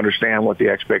guys who understand what the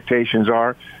expectations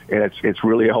are, and it's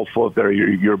really helpful if they're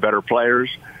your better players.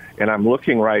 And I'm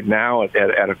looking right now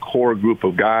at a core group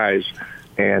of guys,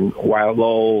 and Wyatt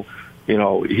Lowell,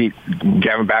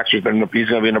 Gavin Baxter's he's going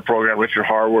to be in the program. Richard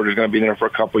Harward is going to be there for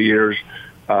a couple of years.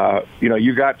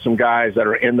 You got some guys that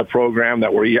are in the program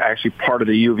that were actually part of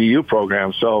the UVU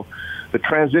program. So the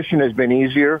transition has been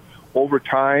easier. Over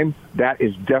time, that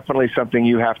is definitely something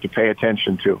you have to pay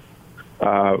attention to.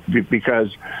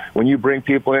 Because when you bring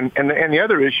people in, and the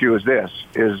other issue is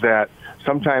that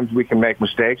sometimes we can make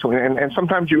mistakes, and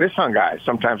sometimes you miss on guys.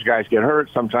 Sometimes guys get hurt.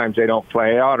 Sometimes they don't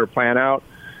play out or plan out.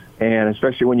 And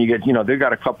especially when you get, they've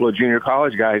got a couple of junior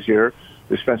college guys here.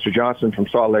 There's Spencer Johnson from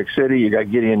Salt Lake City. You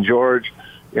got Gideon George.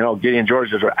 Gideon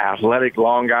George is an athletic,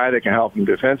 long guy that can help him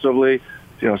defensively.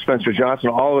 Spencer Johnson,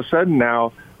 all of a sudden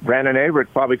now, Brandon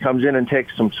Averett probably comes in and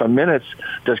takes some minutes.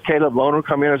 Does Caleb Lohner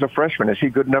come in as a freshman? Is he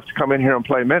good enough to come in here and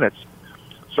play minutes?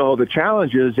 So the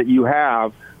challenges that you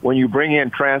have when you bring in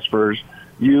transfers,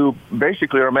 you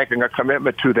basically are making a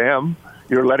commitment to them.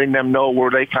 You're letting them know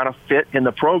where they kind of fit in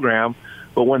the program.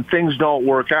 But when things don't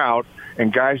work out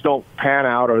and guys don't pan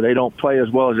out or they don't play as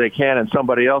well as they can and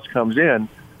somebody else comes in,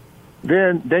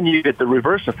 then you get the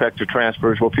reverse effect of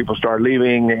transfers where people start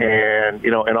leaving and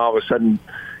all of a sudden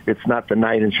it's not the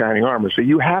knight in shining armor. So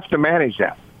you have to manage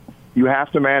that.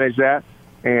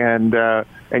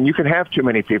 And you can have too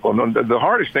many people. The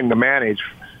hardest thing to manage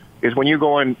is when you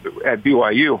go in at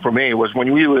BYU, for me, was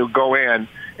when we would go in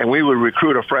and we would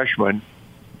recruit a freshman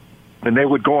and they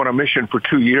would go on a mission for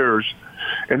 2 years.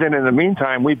 And then in the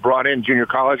meantime, we brought in junior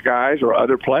college guys or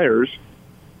other players.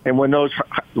 And when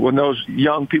those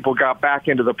young people got back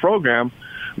into the program,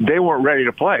 they weren't ready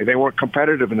to play. They weren't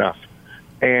competitive enough.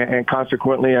 And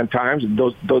consequently, at times,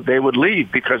 they would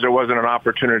leave because there wasn't an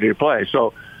opportunity to play.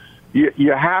 So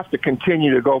you have to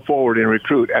continue to go forward and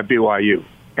recruit at BYU.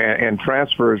 And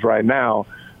transfers right now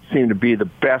seem to be the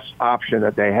best option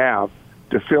that they have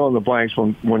to fill in the blanks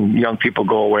when young people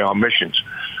go away on missions.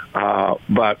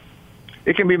 But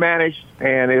it can be managed,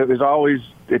 and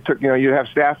it took, you have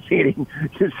staff meeting,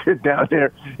 you sit down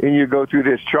there and you go through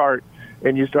this chart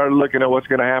and you start looking at what's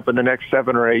going to happen the next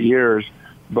 7 or 8 years.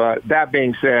 But that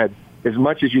being said, as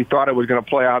much as you thought it was going to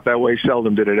play out that way,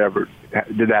 seldom did that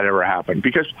ever happen,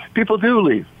 because people do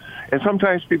leave. And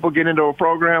sometimes people get into a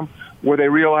program where they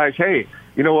realize, hey,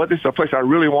 you know what, this is a place I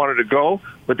really wanted to go,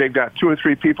 but they've got 2 or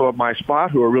 3 people at my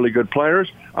spot who are really good players.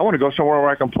 I want to go somewhere where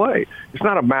I can play. It's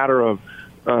not a matter of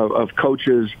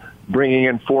coaches bringing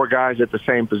in 4 guys at the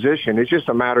same position. It's just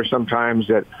a matter sometimes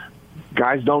that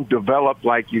guys don't develop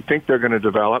like you think they're going to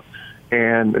develop,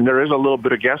 and there is a little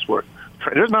bit of guesswork.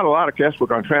 There's not a lot of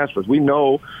guesswork on transfers. They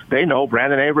know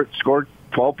Brandon Averett scored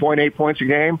 12.8 points a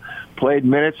game, played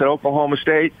minutes at Oklahoma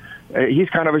State. He's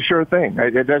kind of a sure thing.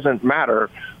 It doesn't matter.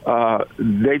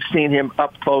 They've seen him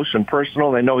up close and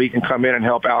personal. They know he can come in and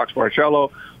help Alex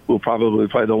Barcello, who will probably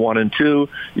play the 1 and 2.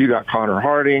 You got Connor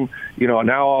Harding.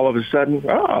 Now all of a sudden,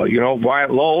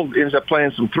 Wyatt Lowell ends up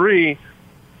playing some 3.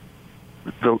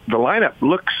 The lineup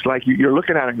looks like you're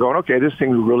looking at it going, okay, this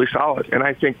thing's really solid. And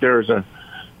I think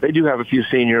they do have a few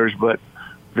seniors, but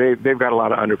they've got a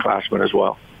lot of underclassmen as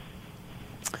well.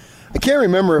 I can't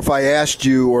remember if I asked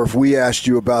you or if we asked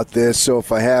you about this, so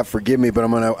if I have, forgive me, but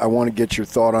I want to get your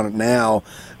thought on it now.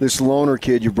 This Lohner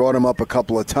kid, you brought him up a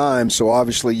couple of times, so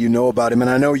obviously you know about him,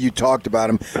 and I know you talked about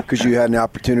him because you had an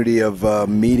opportunity of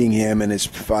meeting him and his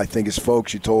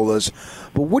folks, you told us.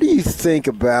 But what do you think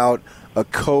about a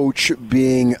coach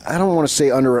being, I don't want to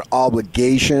say under an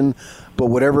obligation, but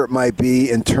whatever it might be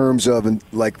in terms of,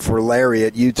 like for Larry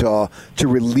at Utah, to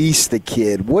release the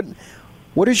kid?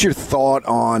 What is your thought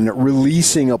on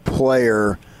releasing a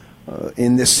player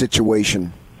in this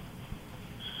situation?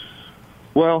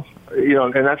 Well,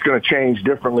 and that's going to change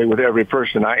differently with every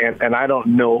person. I don't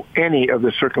know any of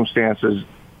the circumstances.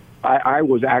 I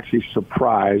was actually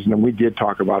surprised, and we did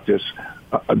talk about this,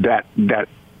 that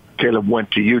Caleb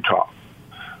went to Utah.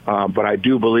 But I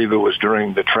do believe it was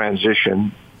during the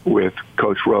transition with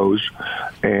Coach Rose,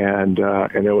 and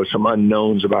there was some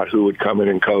unknowns about who would come in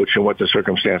and coach and what the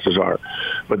circumstances are.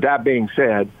 But that being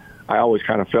said, I always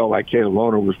kind of felt like Caleb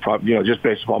Lohner was probably, just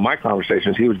based upon my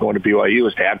conversations, he was going to BYU.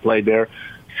 His dad played there.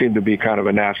 Seemed to be kind of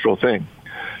a natural thing.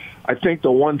 I think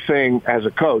the one thing as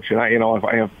a coach, and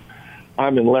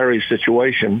I'm in Larry's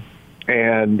situation,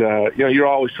 and you're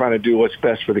always trying to do what's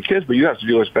best for the kids, but you have to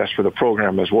do what's best for the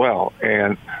program as well,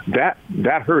 and that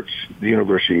hurts the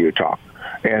University of Utah.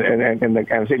 And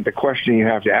I think the question you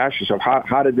have to ask yourself,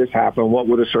 how did this happen? What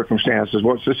were the circumstances?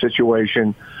 What's the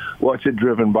situation? What's it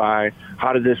driven by?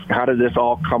 How did this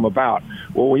all come about?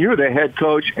 Well, when you're the head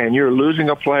coach and you're losing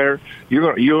a player, you're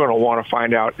going to want to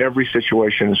find out every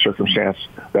situation and circumstance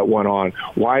that went on.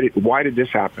 Why did this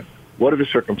happen? What are the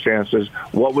circumstances?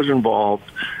 What was involved?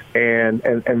 And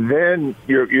then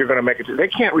you're going to make it. They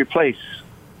can't replace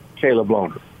Caleb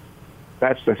Lohner.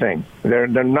 That's the thing. They're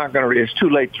not going to. It's too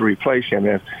late to replace him.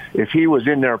 If he was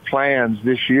in their plans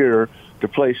this year to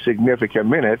play significant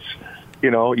minutes,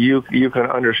 you can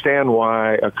understand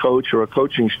why a coach or a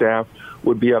coaching staff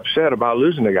would be upset about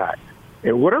losing the guy.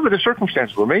 And whatever the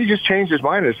circumstances were, maybe he just changed his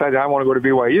mind and decided, I want to go to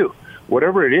BYU.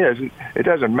 Whatever it is, it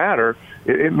doesn't matter.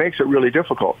 It makes it really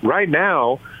difficult. Right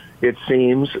now, it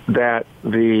seems that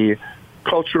the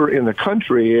culture in the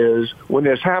country is when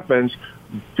this happens,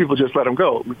 people just let them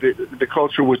go. The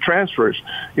culture with transfers,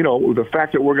 the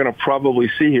fact that we're going to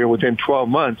probably see here within 12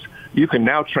 months, you can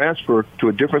now transfer to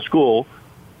a different school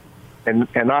and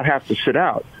not have to sit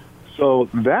out. So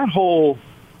that whole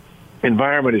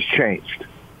environment has changed.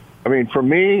 I mean, for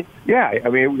me, yeah. I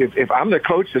mean, if I'm the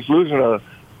coach that's losing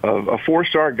a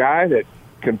four-star guy that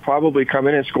can probably come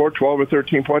in and score 12 or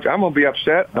 13 points, I'm going to be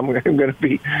upset. I'm going to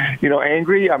be,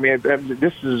 angry. I mean,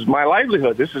 this is my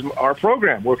livelihood. This is our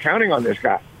program. We're counting on this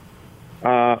guy.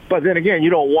 But then again, you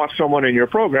don't want someone in your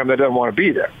program that doesn't want to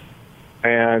be there.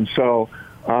 And so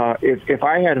if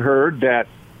I had heard that,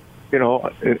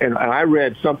 and I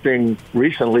read something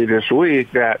recently this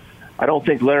week that I don't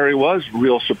think Larry was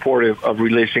real supportive of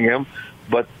releasing him,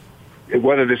 but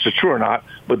whether this is true or not,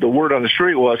 but the word on the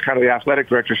street was kind of the athletic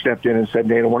director stepped in and said,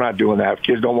 Dana, we're not doing that. If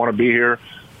kids don't want to be here,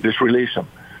 just release them.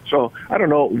 So I don't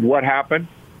know what happened,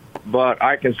 but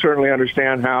I can certainly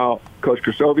understand how Coach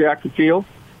Krystkowiak could feel,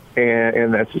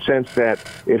 and that's the sense that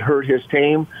it hurt his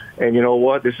team, and you know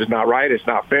what, this is not right, it's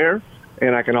not fair.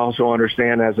 And I can also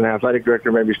understand as an athletic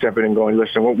director maybe stepping in and going,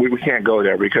 listen, we can't go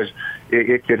there because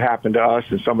it could happen to us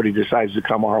and somebody decides to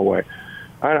come our way.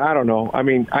 I don't know. I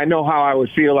mean, I know how I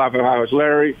would feel if I was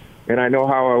Larry, and I know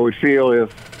how I would feel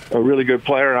if a really good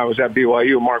player, and I was at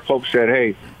BYU, Mark Pope said,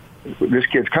 hey, this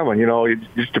kid's coming. It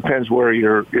just depends where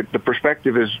the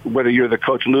perspective is, whether you're the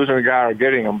coach losing a guy or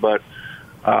getting him. But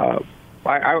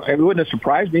it wouldn't have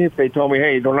surprised me if they told me,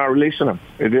 hey, they're not releasing him.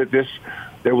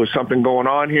 There was something going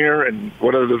on here, and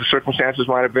whatever the circumstances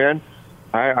might have been,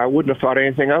 I wouldn't have thought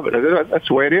anything of it. That's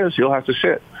the way it is. He'll have to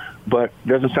sit. But it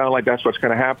doesn't sound like that's what's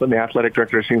going to happen. The athletic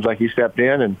director seems like he stepped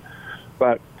in.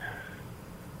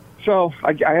 So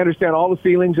I understand all the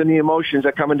feelings and the emotions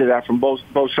that come into that from both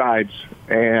sides.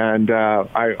 And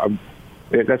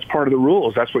that's part of the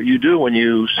rules. That's what you do when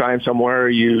you sign somewhere.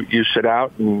 You sit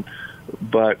out.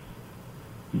 But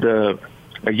the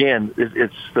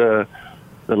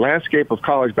landscape of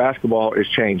college basketball is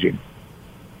changing.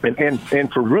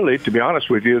 And for really, to be honest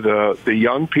with you, the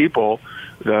young people,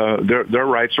 their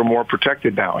rights are more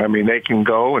protected now. I mean, they can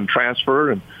go and transfer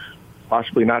and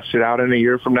possibly not sit out in a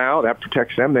year from now. That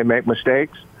protects them. They make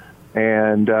mistakes,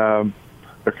 and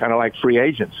they're kind of like free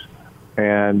agents.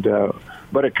 And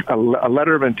but a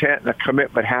letter of intent and a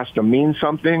commitment has to mean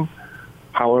something.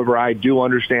 However, I do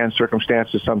understand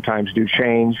circumstances sometimes do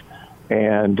change,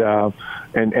 and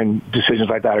decisions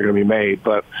like that are going to be made.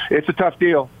 But it's a tough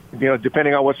deal.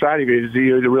 Depending on what side of it is,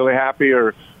 you're either really happy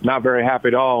or not very happy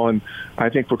at all. And I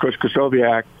think for Coach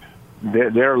Krystkowiak,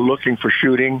 they're looking for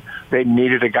shooting. They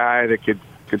needed a guy that could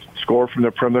score from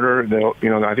the perimeter.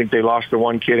 I think they lost the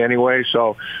one kid anyway,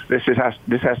 so this has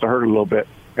to hurt a little bit.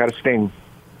 Got to sting.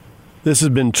 This has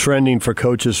been trending for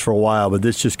coaches for a while, but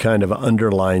this just kind of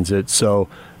underlines it. So,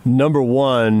 number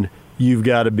one, you've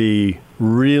got to be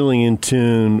really in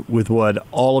tune with what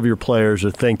all of your players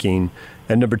are thinking.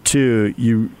 And number two,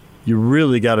 you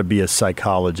really got to be a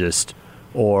psychologist,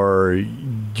 or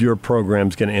your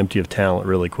program's going to empty of talent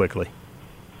really quickly.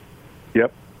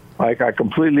 Yep, I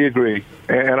completely agree,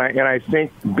 and I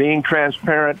think being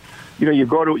transparent. You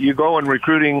go in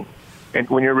recruiting, and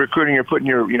when you're recruiting, you're putting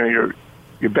your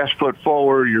best foot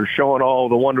forward. You're showing all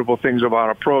the wonderful things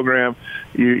about a program.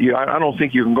 I don't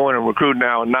think you can go in and recruit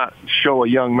now and not show a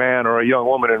young man or a young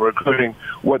woman in recruiting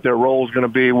what their role is going to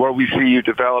be, where we see you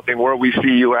developing, where we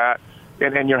see you at.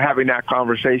 And you're having that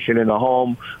conversation in the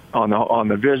home, on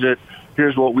the visit.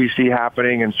 Here's what we see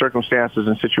happening in circumstances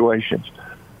and situations.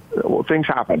 Well, things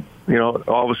happen.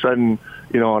 All of a sudden,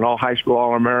 an all high school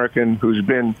All-American who's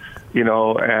been,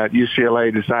 at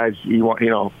UCLA decides he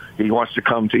wants to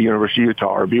come to University of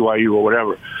Utah or BYU or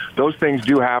whatever. Those things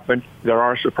do happen. There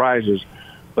are surprises.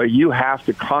 But you have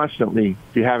to constantly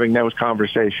be having those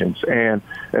conversations, and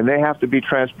they have to be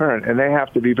transparent, and they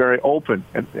have to be very open.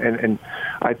 And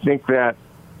I think that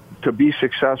to be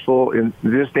successful in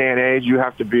this day and age, you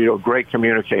have to be a great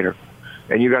communicator,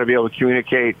 and you got to be able to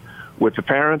communicate with the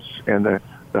parents and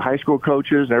the high school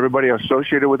coaches and everybody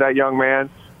associated with that young man,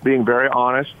 being very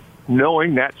honest,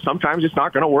 knowing that sometimes it's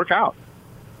not going to work out.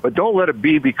 But don't let it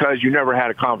be because you never had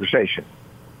a conversation.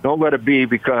 Don't let it be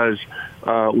because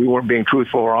we weren't being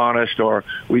truthful or honest, or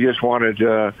we just wanted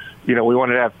to, we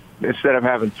wanted to have instead of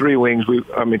having two wings, we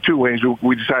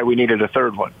decided we needed a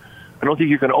third one. I don't think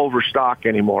you can overstock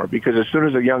anymore, because as soon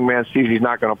as a young man sees he's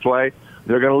not going to play,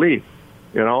 they're going to leave,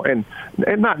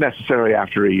 and not necessarily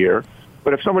after a year.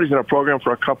 But if somebody's in a program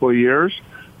for a couple of years,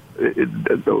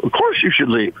 of course you should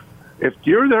leave. If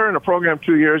you're there in a program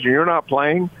 2 years and you're not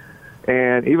playing,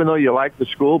 and even though you like the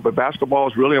school, but basketball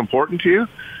is really important to you,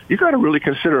 you got to really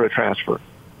consider a transfer,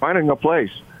 finding a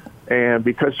place. And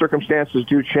because circumstances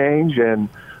do change and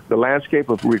the landscape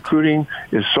of recruiting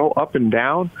is so up and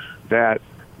down that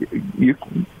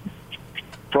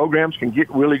programs can get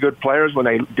really good players when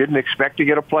they didn't expect to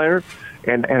get a player.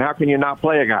 And how can you not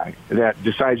play a guy that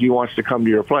decides he wants to come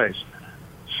to your place?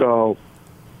 So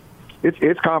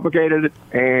it's complicated,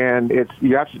 and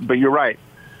but you're right,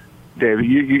 David.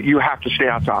 You have to stay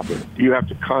on top of it. You have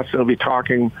to constantly be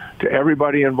talking to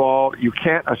everybody involved. You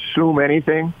can't assume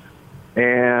anything,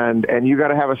 and you got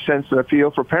to have a sense and a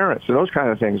feel for parents and those kind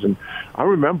of things. And I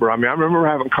remember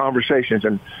having conversations,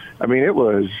 and it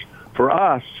was, for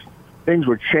us, things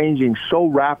were changing so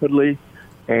rapidly.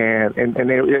 And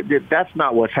that's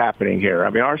not what's happening here.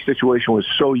 Our situation was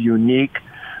so unique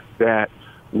that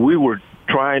we were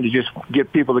trying to just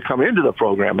get people to come into the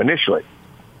program initially.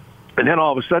 And then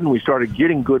all of a sudden we started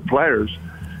getting good players,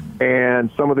 and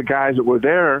some of the guys that were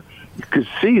there, you could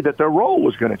see that their role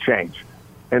was going to change.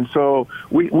 And so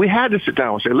we had to sit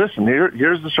down and say, listen,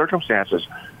 here's the circumstances,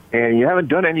 and you haven't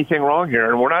done anything wrong here,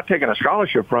 and we're not taking a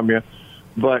scholarship from you,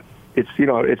 but it's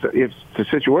the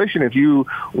situation. If you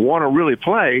want to really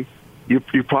play, you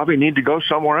probably need to go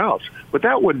somewhere else. But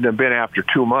that wouldn't have been after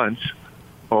 2 months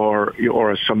or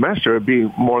a semester. It'd be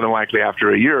more than likely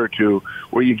after a year or two,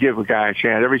 where you give a guy a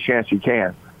chance, every chance you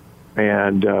can.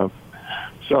 And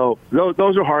so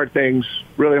those are hard things,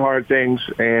 really hard things.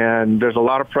 And there's a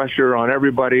lot of pressure on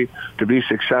everybody to be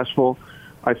successful.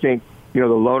 I think the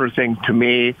loaner thing, to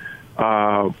me,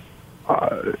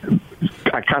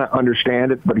 I kind of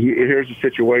understand it, but here's a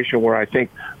situation where I think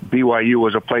BYU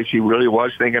was a place he really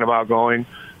was thinking about going.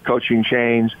 Coaching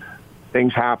change,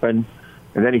 things happen,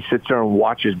 and then he sits there and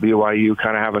watches BYU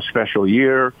kind of have a special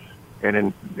year, and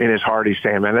in his heart he's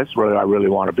saying, man, that's where I really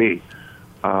want to be.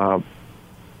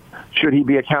 Should he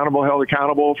be held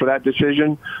accountable for that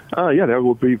decision? Yeah, there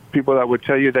will be people that would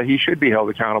tell you that he should be held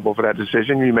accountable for that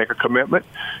decision. You make a commitment,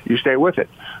 you stay with it.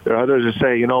 There are others that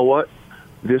say, you know what?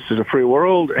 This is a free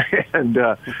world, and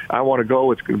I want to go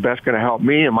what's best going to help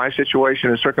me in my situation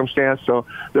and circumstance. So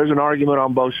there's an argument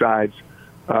on both sides.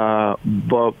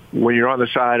 But when you're on the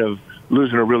side of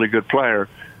losing a really good player,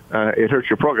 it hurts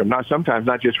your program. Sometimes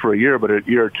not just for a year, but a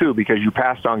year or two, because you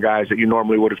passed on guys that you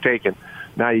normally would have taken.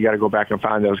 Now you got to go back and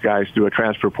find those guys through a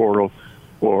transfer portal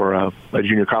or a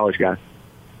junior college guy.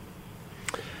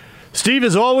 Steve,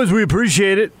 as always, we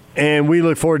appreciate it, and we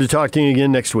look forward to talking to you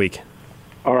again next week.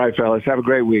 All right, fellas. Have a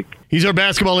great week. He's our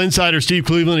basketball insider, Steve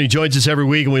Cleveland. He joins us every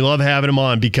week, and we love having him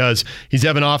on because he's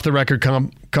having off-the-record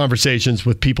conversations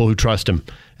with people who trust him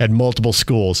at multiple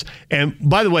schools. And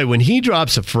by the way, when he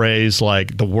drops a phrase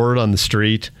like the word on the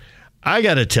street, I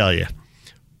got to tell you,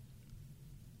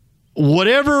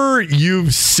 whatever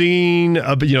you've seen,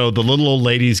 the little old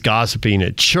ladies gossiping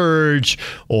at church,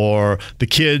 or the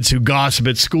kids who gossip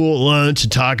at school at lunch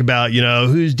and talk about,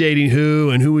 who's dating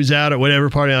who and who was out at whatever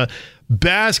party,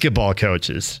 basketball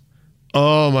coaches,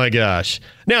 oh my gosh.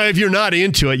 Now, if you're not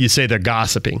into it, you say they're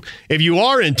gossiping. If you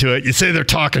are into it, you say they're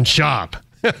talking shop.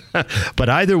 But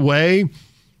either way,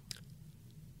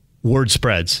 word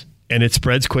spreads, and it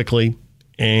spreads quickly,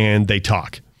 and they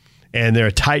talk. And they're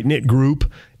a tight-knit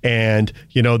group, and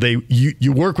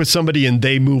you work with somebody and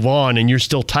they move on and you're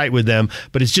still tight with them,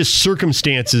 but it's just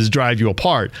circumstances drive you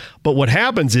apart. But what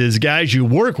happens is guys you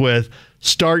work with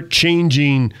start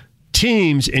changing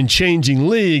teams and changing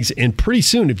leagues, and pretty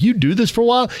soon, if you do this for a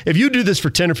while, if you do this for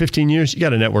 10 or 15 years, you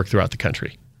got a network throughout the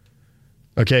country.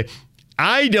 Okay?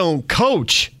 I don't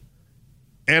coach,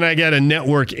 and I got a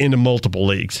network into multiple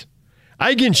leagues.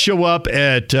 I can show up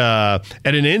at an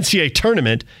NCAA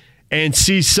tournament and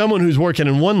see someone who's working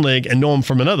in one league and know them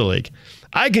from another league.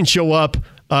 I can show up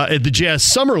at the Jazz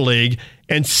Summer League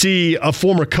and see a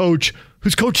former coach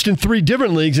who's coached in 3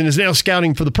 different leagues and is now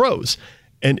scouting for the pros.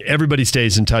 And everybody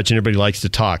stays in touch and everybody likes to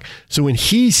talk. So when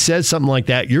he says something like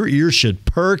that, your ears should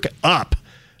perk up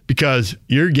because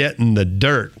you're getting the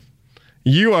dirt.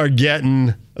 You are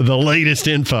getting the latest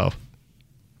info.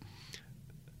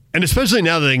 And especially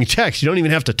now that they can text, you don't even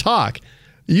have to talk.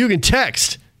 You can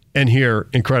text and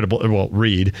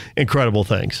read incredible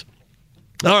things.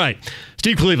 All right,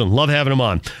 Steve Cleveland, love having him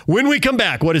on. When we come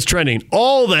back, what is trending?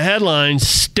 All the headlines.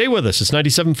 Stay with us. It's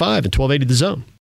 97.5 and 1280 The Zone.